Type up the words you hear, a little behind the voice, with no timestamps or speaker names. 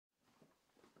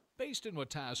Based in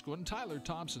Wetaskiwin, Tyler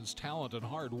Thompson's talent and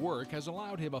hard work has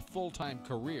allowed him a full-time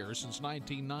career since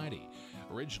 1990.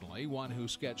 Originally one who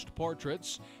sketched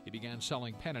portraits, he began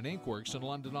selling pen and ink works in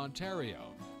London, Ontario.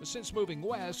 Since moving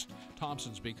west,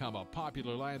 Thompson's become a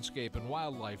popular landscape and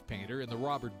wildlife painter in the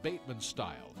Robert Bateman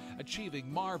style,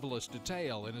 achieving marvelous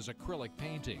detail in his acrylic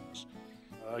paintings.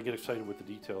 I get excited with the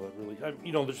detail.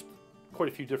 There's quite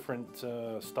a few different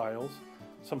styles.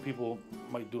 Some people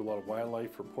might do a lot of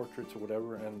wildlife or portraits or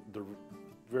whatever, and they're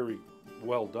very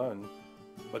well done,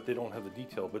 but they don't have the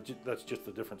detail. But that's just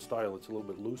a different style. It's a little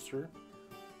bit looser,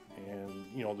 and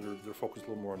they're focused a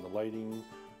little more on the lighting,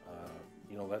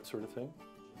 that sort of thing.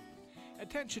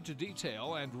 Attention to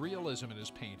detail and realism in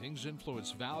his paintings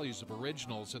influence values of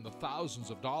originals in the thousands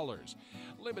of dollars.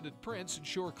 Limited prints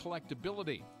ensure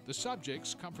collectability. The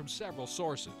subjects come from several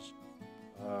sources.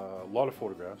 A lot of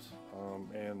photographs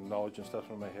and knowledge and stuff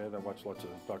in my head. I watch lots of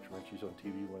documentaries on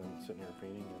TV when I'm sitting here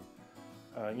painting,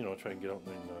 and try and get out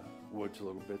in the woods a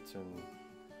little bit. And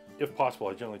if possible,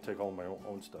 I generally take all my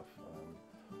own stuff,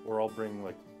 or I'll bring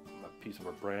like a piece of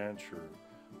a branch or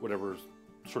whatever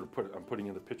I'm putting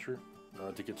in the picture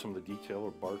to get some of the detail,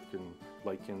 or bark and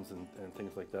lichens and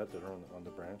things like that are on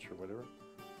the branch or whatever.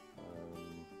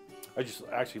 I just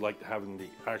actually like having the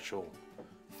actual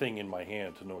thing in my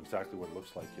hand to know exactly what it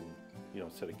looks like, and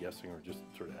instead of guessing or just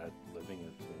sort of ad-libbing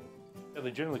it. And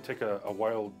they generally take a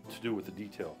while to do with the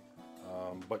detail,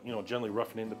 but generally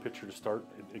roughing in the picture to start,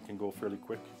 it can go fairly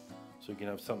quick. So you can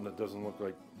have something that doesn't look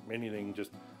like anything,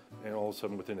 and all of a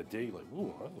sudden within a day, like,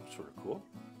 ooh, that looks sort of cool.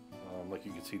 Like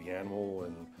you can see the animal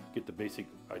and get the basic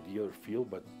idea or feel,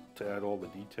 but to add all the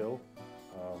detail,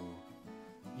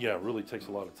 it really takes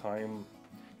a lot of time.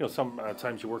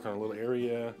 Sometimes you work on a little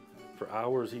area for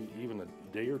hours, even a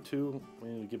day or two,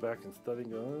 when you get back and study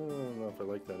and go, I don't know if I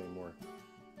like that anymore.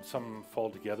 Some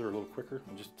fall together a little quicker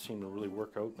and just seem to really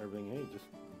work out and everything, just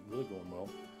really going well.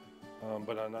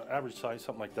 But on an average size,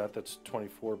 something like that, that's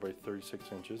 24 by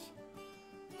 36 inches.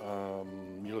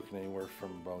 You're looking anywhere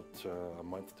from about a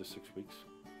month to 6 weeks.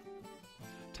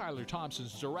 Tyler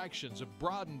Thompson's directions have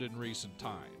broadened in recent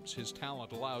times. His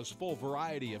talent allows full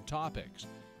variety of topics.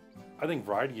 I think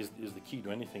variety is the key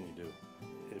to anything you do.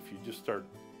 If you just start,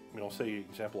 say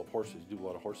example of horses, you do a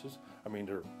lot of horses. I mean,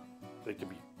 they can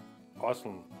be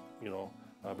awesome,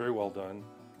 very well done,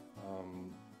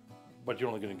 but you're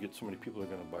only going to get so many people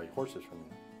that are going to buy horses from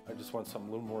you. I just want something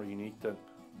a little more unique that,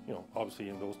 obviously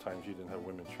in those times you didn't have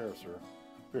women sheriffs, or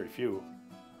very few,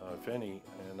 if any,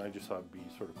 and I just thought it'd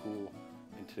be sort of cool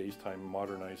in today's time,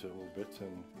 modernize it a little bit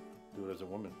and do it as a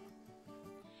woman.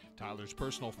 Tyler's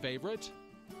personal favorite?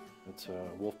 It's a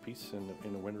wolf piece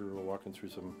in the winter. We're walking through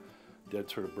some dead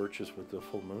sort of birches with the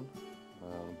full moon,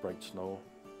 bright snow,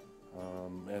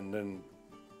 and then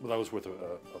that was with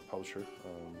a publisher.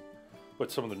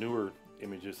 But some of the newer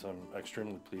images I'm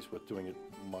extremely pleased with, doing it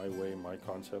my way, my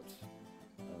concepts,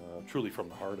 truly from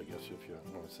the heart, I guess, if you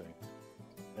want to say.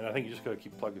 And I think you just got to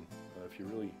keep plugging. If you're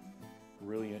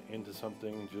really into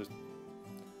something, just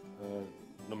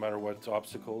no matter what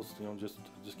obstacles,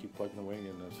 just keep plugging away,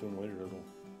 and sooner or later it'll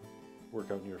work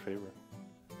out in your favor.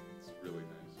 It's really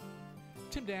nice.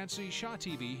 Tim Dancy, Shaw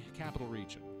TV, Capital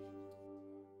Region.